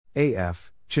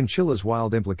AF, Chinchilla's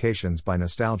Wild Implications by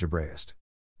Nostalgebraist.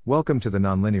 Welcome to the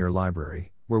Nonlinear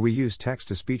Library, where we use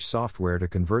text-to-speech software to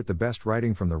convert the best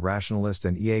writing from the rationalist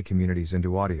and EA communities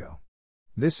into audio.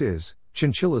 This is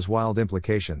Chinchilla's Wild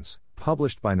Implications,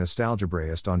 published by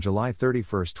Nostalgebraist on July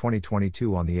 31,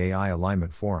 2022 on the AI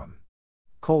Alignment Forum.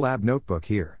 Collab notebook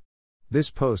here.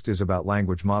 This post is about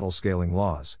language model scaling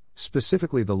laws,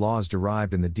 specifically the laws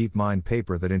derived in the DeepMind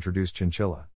paper that introduced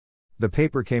Chinchilla. The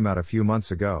paper came out a few months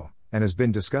ago, and has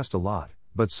been discussed a lot,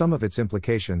 but some of its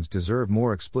implications deserve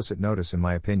more explicit notice in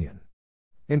my opinion.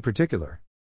 In particular,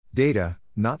 data,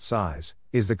 not size,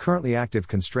 is the currently active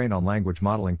constraint on language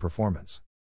modeling performance.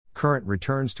 Current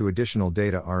returns to additional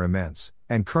data are immense,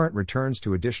 and current returns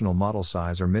to additional model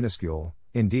size are minuscule.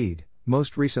 Indeed,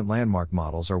 most recent landmark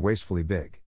models are wastefully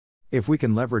big. If we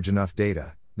can leverage enough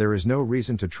data, there is no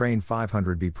reason to train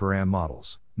 500B per AM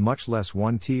models, much less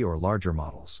 1T or larger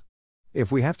models. If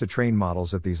we have to train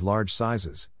models at these large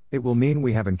sizes, it will mean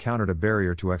we have encountered a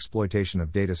barrier to exploitation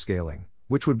of data scaling,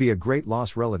 which would be a great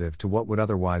loss relative to what would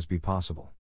otherwise be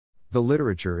possible. The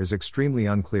literature is extremely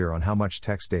unclear on how much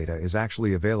text data is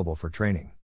actually available for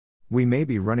training. We may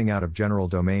be running out of general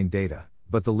domain data,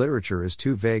 but the literature is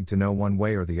too vague to know one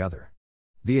way or the other.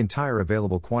 The entire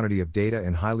available quantity of data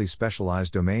in highly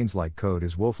specialized domains like code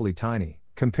is woefully tiny,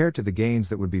 compared to the gains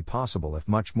that would be possible if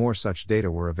much more such data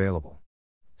were available.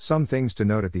 Some things to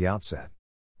note at the outset.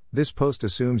 This post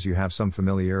assumes you have some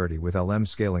familiarity with LM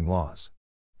scaling laws.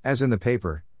 As in the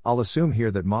paper, I'll assume here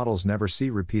that models never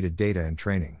see repeated data in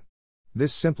training.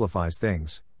 This simplifies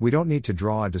things. We don't need to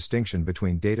draw a distinction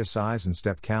between data size and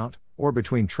step count, or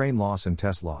between train loss and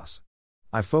test loss.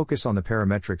 I focus on the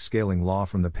parametric scaling law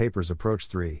from the paper's approach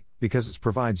 3, because it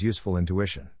provides useful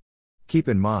intuition. Keep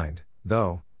in mind,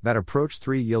 though, that approach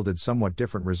 3 yielded somewhat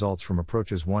different results from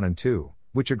approaches 1 and 2,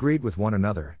 which agreed with one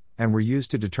another, and were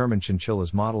used to determine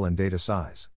Chinchilla's model and data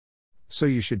size. So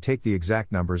you should take the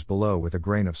exact numbers below with a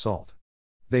grain of salt.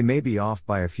 They may be off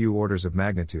by a few orders of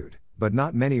magnitude, but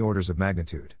not many orders of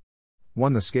magnitude.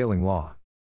 1. The scaling law.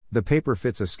 The paper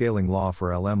fits a scaling law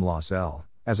for LM loss L,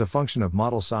 as a function of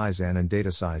model size N and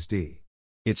data size D.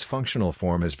 Its functional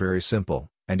form is very simple,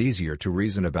 and easier to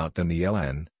reason about than the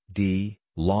Ln, D,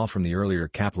 law from the earlier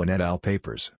Kaplan et al.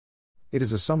 Papers. It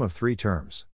is a sum of 3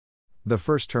 terms. The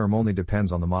first term only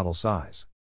depends on the model size.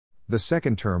 The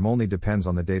second term only depends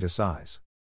on the data size.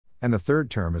 And the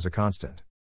third term is a constant.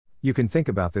 You can think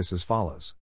about this as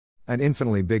follows. An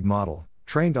infinitely big model,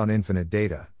 trained on infinite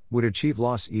data, would achieve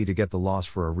loss E to get the loss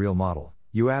for a real model.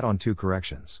 You add on 2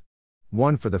 corrections.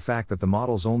 One for the fact that the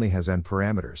model only has n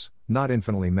parameters, not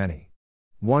infinitely many.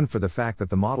 One for the fact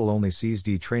that the model only sees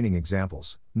D training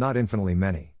examples, not infinitely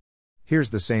many.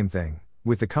 Here's the same thing,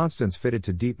 with the constants fitted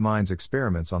to DeepMind's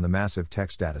experiments on the massive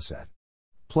text dataset.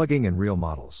 Plugging in real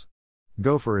models.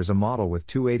 Gopher is a model with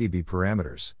 280B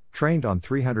parameters, trained on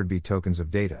 300B tokens of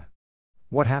data.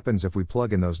 What happens if we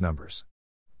plug in those numbers?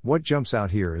 What jumps out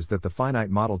here is that the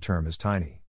finite model term is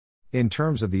tiny. In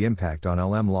terms of the impact on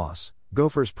LM loss,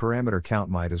 Gopher's parameter count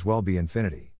might as well be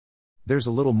infinity. There's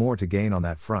a little more to gain on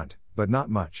that front, but not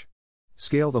much.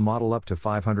 Scale the model up to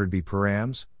 500B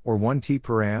params, or 1T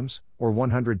params, or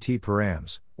 100T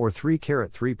params, or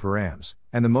 3/3 params,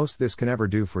 and the most this can ever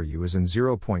do for you is in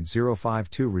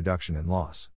 0.052 reduction in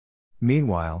loss.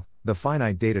 Meanwhile, the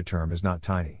finite data term is not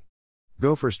tiny.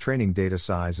 Gopher's training data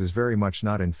size is very much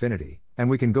not infinity, and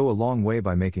we can go a long way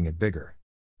by making it bigger.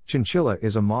 Chinchilla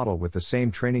is a model with the same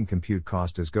training compute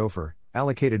cost as Gopher,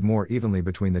 allocated more evenly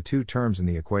between the 2 terms in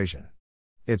the equation.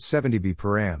 It's 70B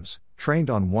params,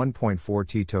 trained on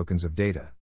 1.4T tokens of data.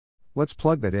 Let's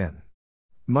plug that in.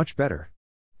 Much better.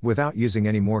 Without using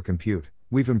any more compute,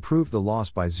 we've improved the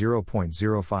loss by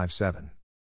 0.057.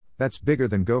 That's bigger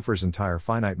than Gopher's entire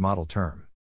finite model term.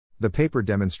 The paper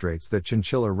demonstrates that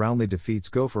Chinchilla roundly defeats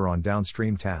Gopher on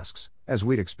downstream tasks, as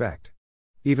we'd expect.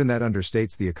 Even that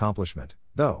understates the accomplishment,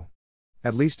 though.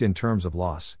 At least in terms of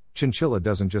loss, Chinchilla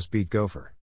doesn't just beat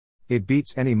Gopher. It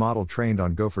beats any model trained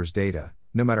on Gopher's data,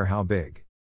 no matter how big.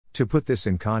 To put this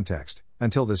in context,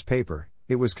 until this paper,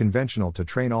 it was conventional to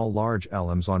train all large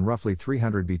LMs on roughly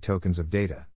 300B tokens of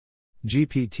data.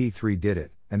 GPT-3 did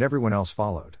it, and everyone else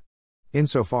followed.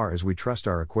 Insofar as we trust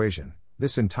our equation,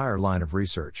 this entire line of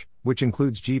research, which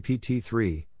includes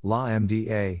GPT-3,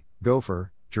 LaMDA,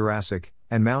 Gopher, Jurassic,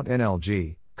 and Mount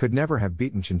NLG, could never have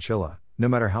beaten Chinchilla, no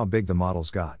matter how big the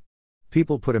models got.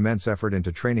 People put immense effort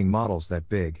into training models that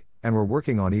big, and were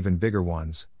working on even bigger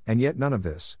ones, and yet none of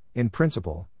this, in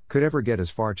principle, could ever get as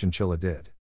far Chinchilla did.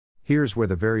 Here's where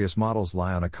the various models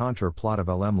lie on a contour plot of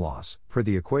LM loss, per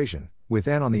the equation, with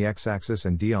N on the x-axis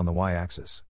and D on the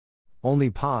y-axis.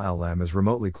 Only PA-LM is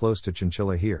remotely close to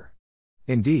Chinchilla here.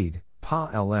 Indeed,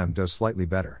 PA-LM does slightly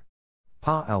better.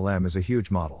 PA-LM is a huge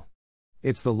model.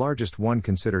 It's the largest one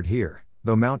considered here,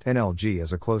 though Mount NLG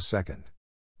is a close second.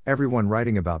 Everyone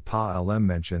writing about PA-LM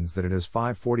mentions that it has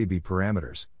 540B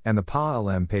parameters, and the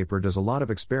PA-LM paper does a lot of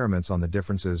experiments on the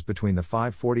differences between the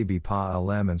 540B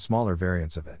PA-LM and smaller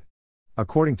variants of it.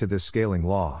 According to this scaling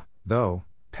law, though,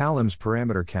 PA-LM's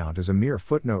parameter count is a mere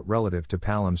footnote relative to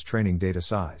PA-LM's training data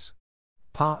size.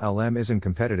 PA-LM isn't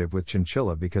competitive with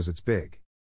chinchilla because it's big.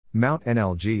 Mount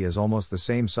NLG is almost the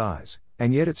same size,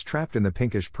 and yet it's trapped in the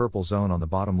pinkish-purple zone on the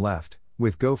bottom left,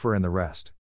 with gopher and the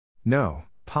rest. No,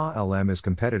 PA-LM is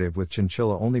competitive with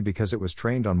chinchilla only because it was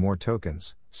trained on more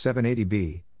tokens,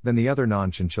 780B, than the other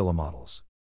non-chinchilla models.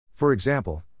 For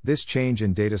example, this change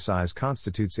in data size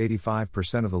constitutes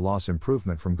 85% of the loss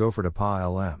improvement from gopher to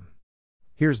PA-LM.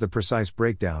 Here's the precise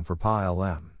breakdown for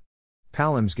PA-LM.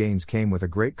 PA-LM's gains came with a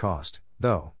great cost,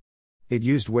 though. It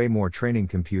used way more training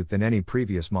compute than any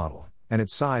previous model, and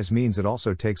its size means it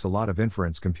also takes a lot of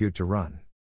inference compute to run.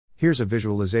 Here's a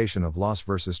visualization of loss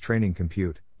versus training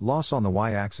compute, loss on the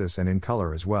y-axis and in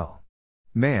color as well.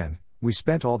 Man, we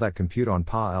spent all that compute on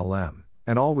PA-LM,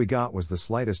 and all we got was the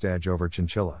slightest edge over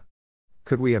chinchilla.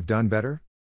 Could we have done better?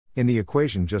 In the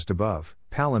equation just above,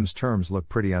 PA-LM's terms look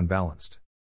pretty unbalanced.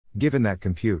 Given that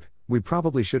compute, we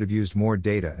probably should have used more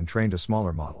data and trained a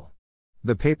smaller model.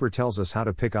 The paper tells us how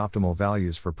to pick optimal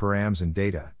values for params and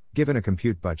data, given a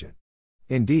compute budget.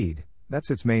 Indeed, that's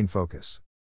its main focus.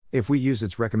 If we use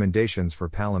its recommendations for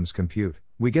PA-LM's compute,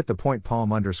 we get the point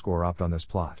palm_opt on this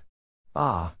plot.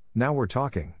 Ah, now we're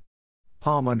talking.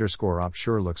 Palm_opt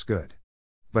sure looks good.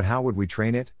 But how would we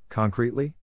train it,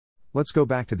 concretely? Let's go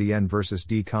back to the N versus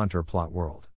D contour plot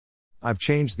world. I've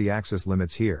changed the axis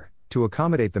limits here, to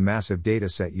accommodate the massive data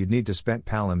set you'd need to spend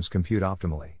PA-LM's compute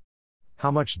optimally.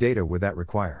 How much data would that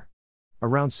require?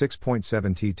 Around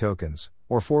 6.7 T tokens,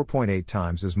 or 4.8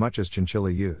 times as much as chinchilla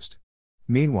used.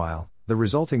 Meanwhile, the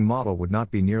resulting model would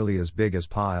not be nearly as big as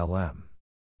PA-LM.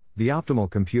 The optimal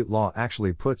compute law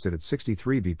actually puts it at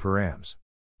 63B params.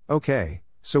 Okay,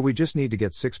 so we just need to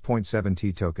get 6.7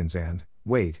 T tokens and,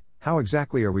 wait, how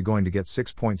exactly are we going to get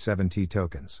 6.7 T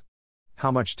tokens?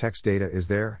 How much text data is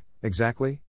there,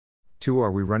 exactly? 2.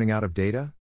 Are we running out of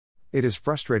data? It is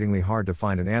frustratingly hard to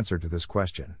find an answer to this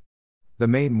question. The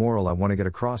main moral I want to get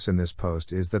across in this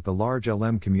post is that the large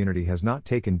LM community has not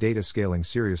taken data scaling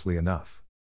seriously enough.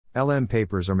 LM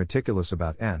papers are meticulous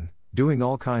about N, doing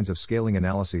all kinds of scaling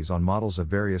analyses on models of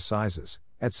various sizes,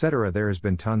 etc. There has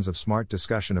been tons of smart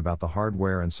discussion about the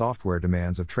hardware and software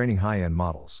demands of training high-end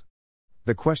models.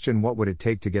 The question, what would it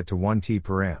take to get to 1T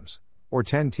params, or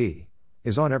 10T,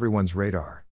 is on everyone's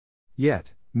radar.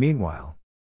 Yet, meanwhile,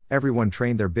 everyone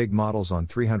trained their big models on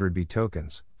 300B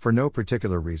tokens, for no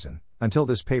particular reason, until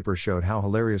this paper showed how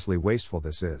hilariously wasteful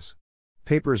this is.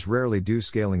 Papers rarely do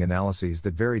scaling analyses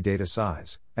that vary data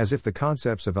size, as if the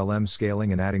concepts of LM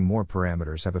scaling and adding more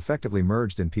parameters have effectively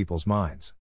merged in people's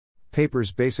minds.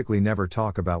 Papers basically never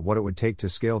talk about what it would take to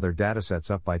scale their datasets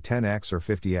up by 10x or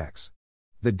 50x.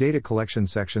 The data collection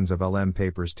sections of LM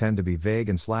papers tend to be vague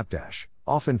and slapdash,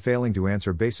 often failing to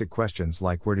answer basic questions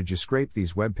like where did you scrape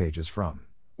these web pages from?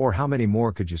 Or how many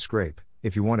more could you scrape,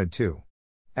 if you wanted to?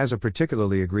 As a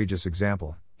particularly egregious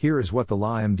example, here is what the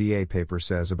LaMDA paper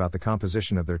says about the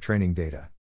composition of their training data.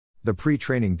 The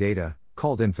pre-training data,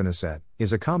 called Infiniset,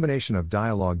 is a combination of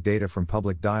dialogue data from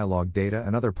public dialogue data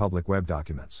and other public web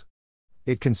documents.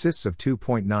 It consists of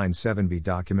 2.97B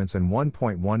documents and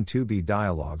 1.12B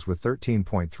dialogues with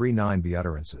 13.39B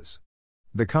utterances.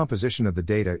 The composition of the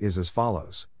data is as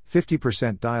follows: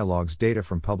 50% dialogues data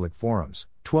from public forums,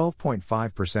 12.5%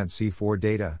 C4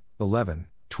 data,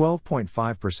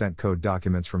 12.5% code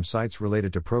documents from sites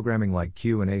related to programming like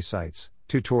Q&A sites,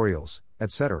 tutorials,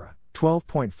 etc.,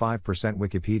 12.5%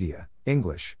 Wikipedia,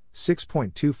 English,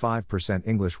 6.25%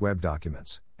 English web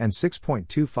documents, and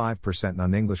 6.25%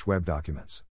 non-English web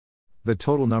documents. The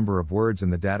total number of words in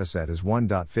the dataset is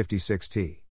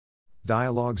 1.56T.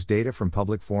 Dialogues data from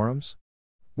public forums?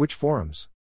 Which forums?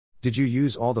 Did you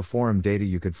use all the forum data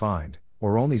you could find,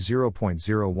 or only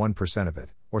 0.01% of it,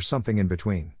 or something in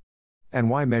between? And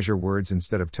why measure words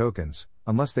instead of tokens,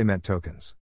 unless they meant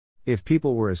tokens? If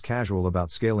people were as casual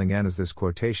about scaling N as this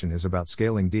quotation is about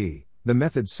scaling D, the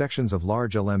methods sections of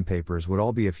large LM papers would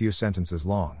all be a few sentences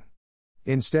long.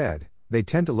 Instead, they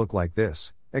tend to look like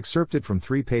this, excerpted from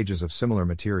 3 pages of similar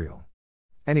material.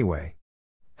 Anyway,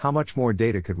 how much more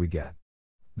data could we get?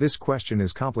 This question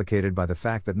is complicated by the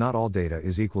fact that not all data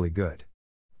is equally good.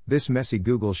 This messy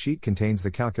Google Sheet contains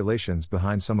the calculations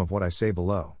behind some of what I say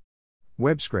below.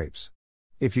 Web scrapes.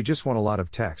 If you just want a lot of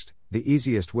text, the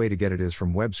easiest way to get it is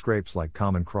from web scrapes like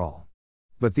Common Crawl.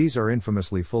 But these are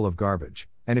infamously full of garbage,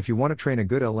 and if you want to train a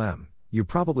good LM, you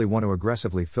probably want to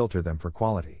aggressively filter them for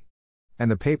quality. And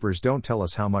the papers don't tell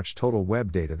us how much total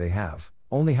web data they have,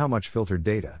 only how much filtered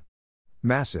data.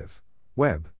 Massive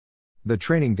web. The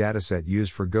training dataset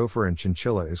used for Gopher and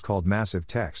Chinchilla is called massive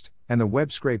text, and the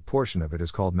web scrape portion of it is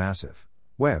called massive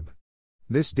web.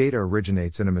 This data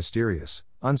originates in a mysterious,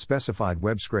 unspecified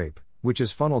web scrape, which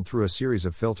is funneled through a series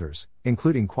of filters,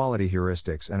 including quality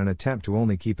heuristics and an attempt to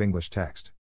only keep English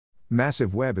text.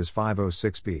 Massive web is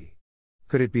 506b.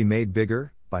 Could it be made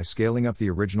bigger, by scaling up the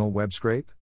original web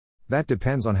scrape? That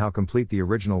depends on how complete the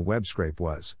original web scrape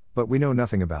was, but we know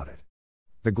nothing about it.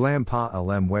 The GLAM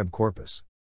PA-LM web corpus.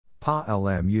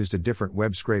 PA-LM used a different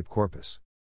web scrape corpus.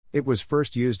 It was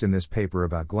first used in this paper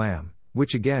about GLAM,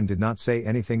 which again did not say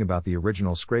anything about the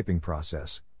original scraping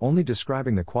process, only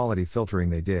describing the quality filtering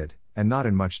they did, and not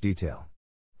in much detail.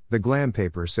 The GLAM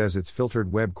paper says its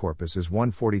filtered web corpus is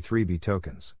 143B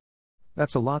tokens.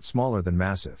 That's a lot smaller than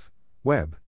massive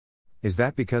web. Is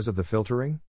that because of the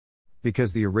filtering?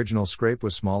 Because the original scrape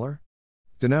was smaller?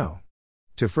 Dunno.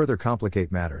 To further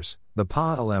complicate matters, the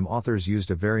PA-LM authors used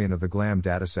a variant of the GLAM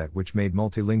dataset which made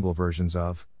multilingual versions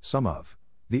of some of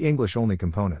the English-only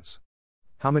components.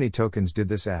 How many tokens did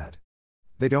this add?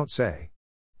 They don't say.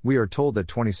 We are told that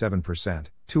 27%,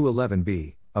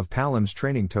 211B, of PA-LM's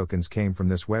training tokens came from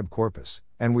this web corpus,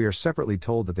 and we are separately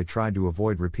told that they tried to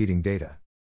avoid repeating data.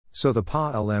 So the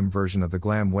PA-LM version of the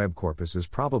GLAM web corpus is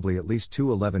probably at least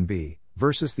 211B,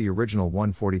 versus the original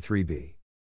 143B.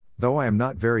 Though I am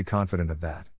not very confident of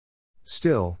that.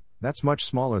 Still, that's much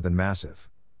smaller than massive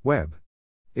web.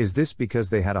 Is this because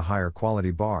they had a higher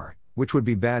quality bar, which would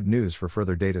be bad news for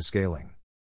further data scaling?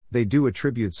 They do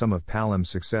attribute some of PA-LM's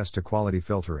success to quality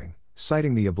filtering,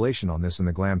 citing the ablation on this in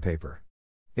the GLAM paper.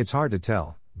 It's hard to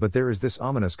tell, but there is this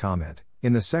ominous comment,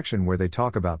 in the section where they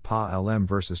talk about PA-LM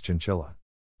versus Chinchilla.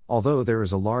 Although there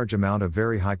is a large amount of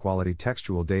very high-quality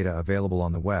textual data available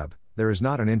on the web, there is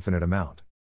not an infinite amount.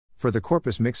 For the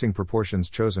corpus mixing proportions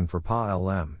chosen for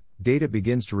PA-LM, data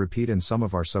begins to repeat in some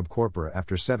of our subcorpora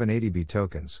after 780B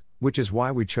tokens, which is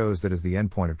why we chose that as the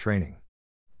endpoint of training.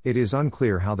 It is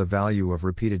unclear how the value of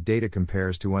repeated data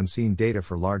compares to unseen data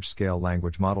for large-scale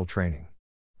language model training.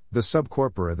 The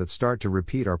subcorpora that start to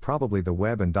repeat are probably the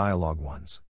web and dialogue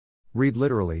ones. Read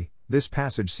literally, this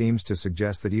passage seems to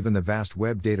suggest that even the vast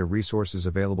web data resources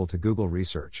available to Google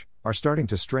Research are starting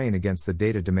to strain against the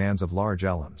data demands of large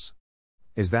LMs.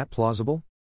 Is that plausible?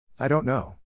 I don't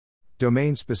know.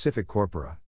 Domain-specific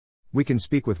corpora. We can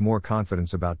speak with more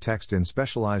confidence about text in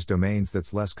specialized domains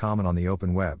that's less common on the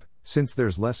open web, since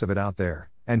there's less of it out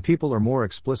there, and people are more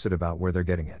explicit about where they're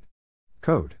getting it.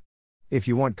 Code. If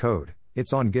you want code,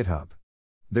 it's on GitHub.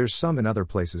 There's some in other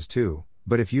places too,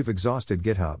 but if you've exhausted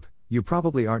GitHub, you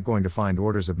probably aren't going to find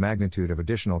orders of magnitude of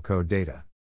additional code data.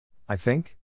 I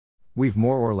think? We've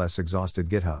more or less exhausted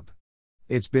GitHub.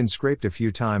 It's been scraped a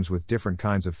few times with different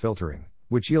kinds of filtering,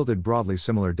 which yielded broadly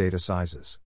similar data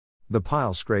sizes. The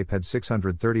pile scrape had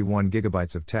 631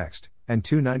 gigabytes of text, and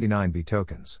 299B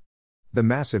tokens. The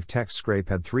massive text scrape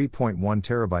had 3.1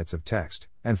 terabytes of text,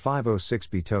 and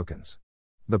 506B tokens.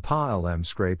 The PA-LM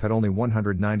scrape had only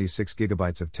 196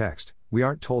 gigabytes of text, we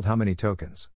aren't told how many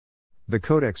tokens. The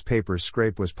Codex Papers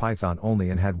scrape was Python only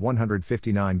and had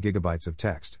 159 gigabytes of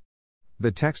text.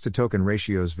 The text-to-token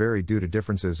ratios varied due to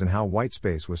differences in how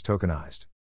whitespace was tokenized.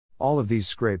 All of these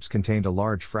scrapes contained a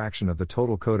large fraction of the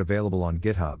total code available on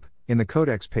GitHub, in the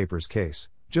Codex Papers case,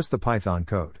 just the Python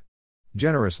code.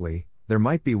 Generously, there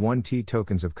might be 1T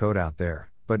tokens of code out there,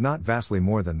 but not vastly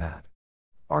more than that.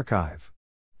 Archive.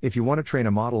 If you want to train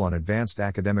a model on advanced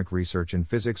academic research in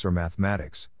physics or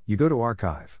mathematics, you go to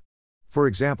Archive. For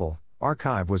example,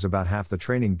 Archive was about half the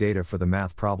training data for the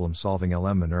math problem-solving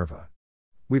LM Minerva.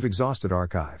 We've exhausted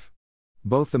Archive.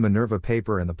 Both the Minerva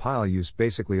paper and the pile use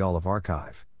basically all of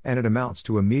Archive, and it amounts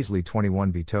to a measly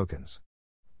 21B tokens.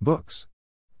 Books.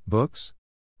 Books?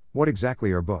 What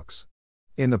exactly are books?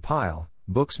 In the pile,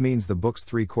 books means the Books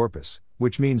 3 corpus,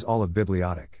 which means all of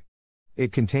bibliotic.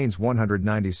 It contains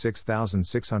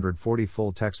 196,640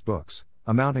 full-text books,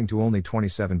 amounting to only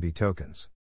 27B tokens.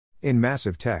 In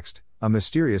massive text, a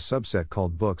mysterious subset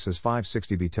called books has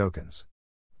 560B tokens.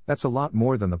 That's a lot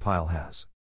more than the pile has.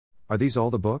 Are these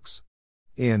all the books?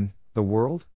 In the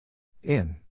world?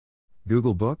 In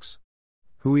Google Books?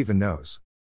 Who even knows?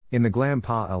 In the GLAM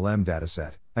PA-LM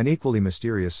dataset, an equally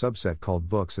mysterious subset called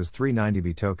books has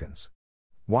 390B tokens.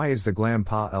 Why is the GLAM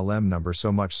PA-LM number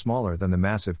so much smaller than the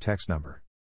massive text number?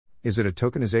 Is it a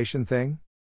tokenization thing?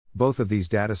 Both of these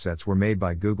datasets were made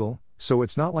by Google, so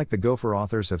it's not like the Gopher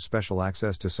authors have special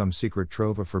access to some secret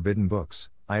trove of forbidden books,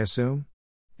 I assume?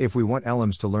 If we want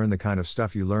LMs to learn the kind of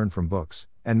stuff you learn from books,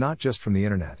 and not just from the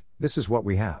internet, this is what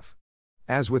we have.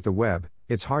 As with the web,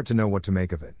 it's hard to know what to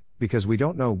make of it, because we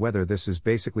don't know whether this is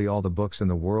basically all the books in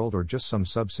the world or just some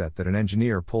subset that an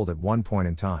engineer pulled at one point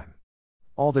in time.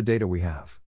 All the data we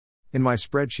have. In my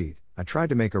spreadsheet, I tried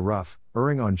to make a rough,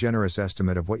 erring on generous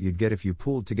estimate of what you'd get if you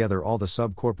pooled together all the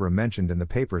subcorpora mentioned in the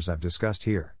papers I've discussed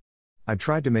here. I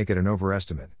tried to make it an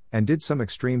overestimate, and did some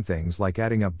extreme things like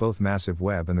adding up both massive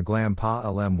web and the GLAM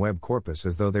PA-LM web corpus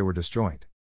as though they were disjoint.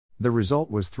 The result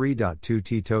was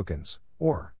 3.2 tokens,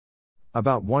 or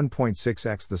about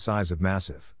 1.6x the size of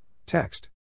massive text.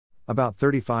 About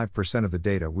 35% of the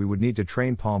data we would need to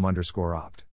train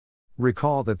palm_opt.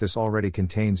 Recall that this already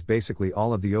contains basically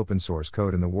all of the open source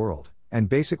code in the world, and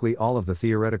basically all of the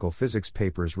theoretical physics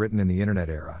papers written in the internet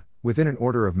era, within an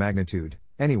order of magnitude,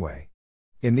 anyway.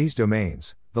 In these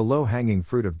domains, the low-hanging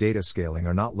fruit of data scaling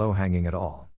are not low-hanging at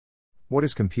all. What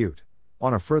is compute?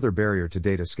 On a further barrier to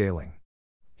data scaling.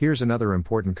 Here's another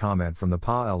important comment from the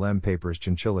PA-LM paper's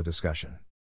chinchilla discussion.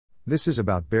 This is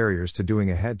about barriers to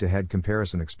doing a head-to-head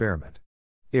comparison experiment.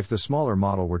 If the smaller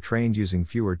model were trained using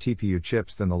fewer TPU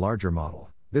chips than the larger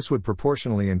model, this would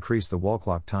proportionally increase the wall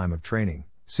clock time of training,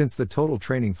 since the total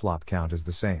training flop count is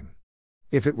the same.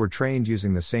 If it were trained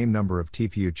using the same number of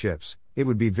TPU chips, it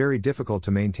would be very difficult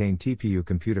to maintain TPU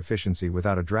compute efficiency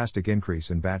without a drastic increase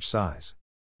in batch size.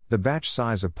 The batch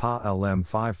size of PA-LM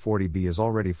 540B is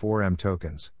already 4M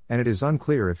tokens, and it is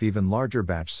unclear if even larger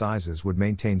batch sizes would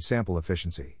maintain sample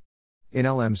efficiency. In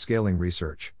LM scaling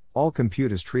research, all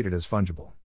compute is treated as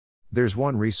fungible. There's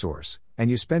one resource, and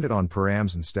you spend it on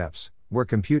params and steps, where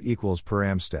compute equals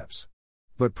param steps.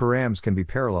 But params can be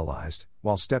parallelized,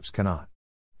 while steps cannot.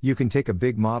 You can take a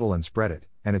big model and spread it,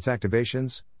 and its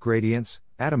activations, gradients,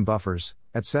 atom buffers,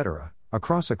 etc.,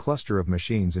 across a cluster of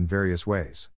machines in various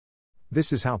ways.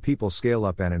 This is how people scale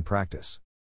up N in practice.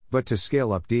 But to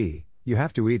scale up D, you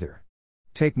have to either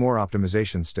take more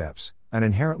optimization steps, an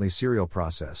inherently serial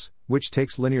process, which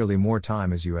takes linearly more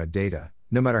time as you add data,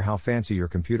 no matter how fancy your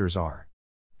computers are.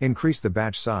 Increase the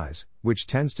batch size, which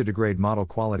tends to degrade model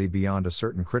quality beyond a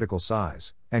certain critical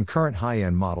size, and current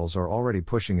high-end models are already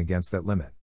pushing against that limit.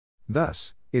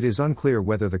 Thus, it is unclear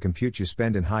whether the compute you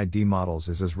spend in high D models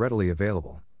is as readily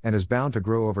available, and is bound to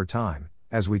grow over time,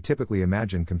 as we typically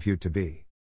imagine compute to be.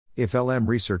 If LM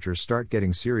researchers start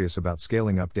getting serious about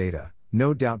scaling up data,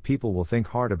 no doubt people will think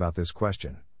hard about this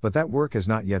question, but that work has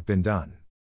not yet been done.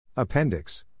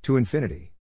 Appendix, to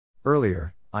infinity.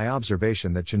 Earlier, I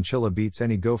observation that chinchilla beats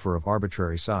any gopher of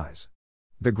arbitrary size.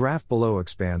 The graph below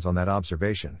expands on that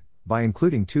observation, by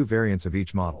including two variants of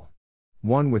each model.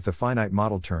 One with the finite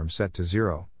model term set to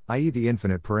 0, i.e. the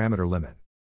infinite parameter limit.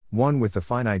 One with the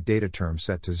finite data term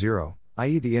set to 0,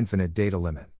 i.e. the infinite data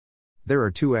limit. There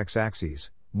are two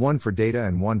x-axes, one for data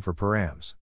and one for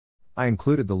params. I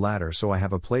included the latter so I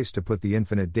have a place to put the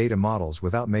infinite data models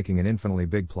without making an infinitely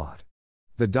big plot.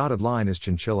 The dotted line is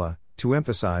chinchilla, to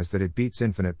emphasize that it beats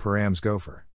infinite params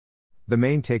gopher. The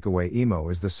main takeaway emo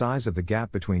is the size of the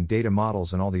gap between data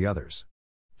models and all the others.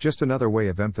 Just another way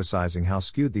of emphasizing how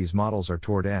skewed these models are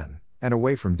toward N, and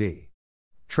away from D.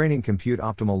 Training compute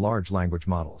optimal large language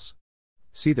models.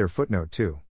 See their footnote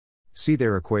 2. See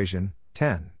their equation,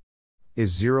 10.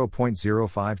 Is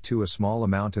 0.052 a small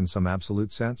amount in some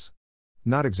absolute sense?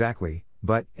 Not exactly,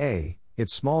 but A,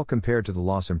 it's small compared to the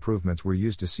loss improvements we're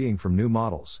used to seeing from new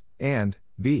models, and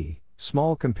B,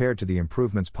 small compared to the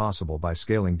improvements possible by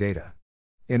scaling data.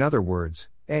 In other words,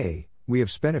 A, we have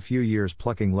spent a few years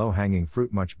plucking low-hanging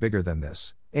fruit much bigger than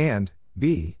this, and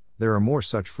B, there are more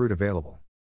such fruit available.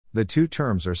 The two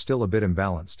terms are still a bit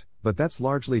imbalanced, but that's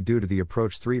largely due to the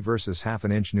approach 3 versus half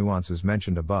an inch nuances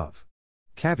mentioned above.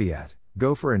 Caveat,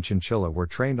 gopher and chinchilla were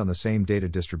trained on the same data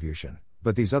distribution,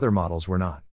 but these other models were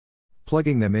not.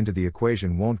 Plugging them into the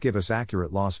equation won't give us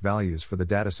accurate loss values for the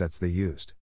datasets they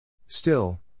used.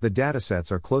 Still, the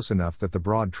datasets are close enough that the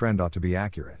broad trend ought to be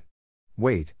accurate.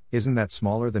 Wait, isn't that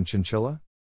smaller than chinchilla?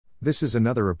 This is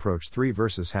another approach 3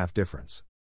 versus half difference.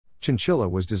 Chinchilla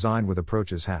was designed with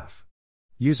approaches half.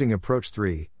 Using approach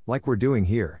 3, like we're doing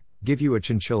here, give you a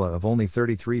chinchilla of only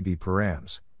 33B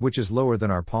params, which is lower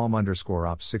than our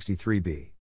palm_opt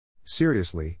 63B.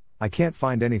 Seriously, I can't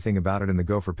find anything about it in the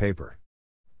Gopher paper.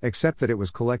 Except that it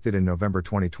was collected in November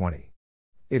 2020.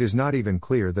 It is not even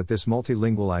clear that this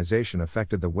multilingualization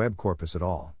affected the web corpus at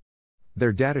all.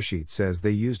 Their datasheet says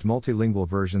they used multilingual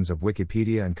versions of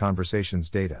Wikipedia and Conversations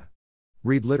data.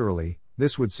 Read literally,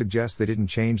 this would suggest they didn't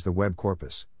change the web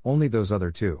corpus, only those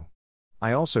other two.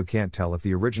 I also can't tell if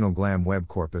the original GLAM web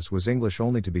corpus was English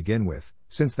only to begin with,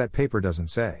 since that paper doesn't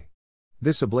say.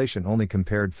 This ablation only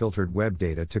compared filtered web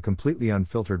data to completely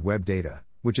unfiltered web data,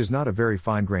 which is not a very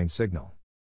fine-grained signal.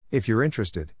 If you're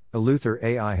interested, Eleuther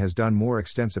AI has done more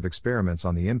extensive experiments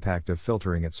on the impact of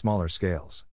filtering at smaller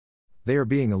scales. They are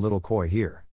being a little coy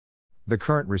here. The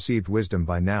current received wisdom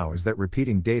by now is that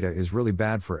repeating data is really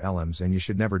bad for LMs and you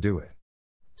should never do it.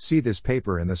 See this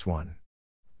paper and this one.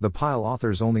 The pile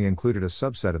authors only included a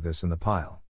subset of this in the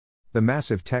pile. The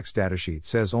massive text datasheet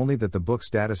says only that the book's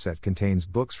dataset contains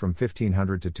books from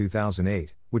 1500 to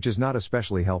 2008, which is not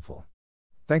especially helpful.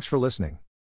 Thanks for listening.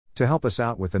 To help us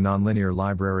out with the Nonlinear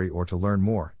Library or to learn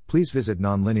more, please visit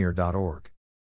nonlinear.org.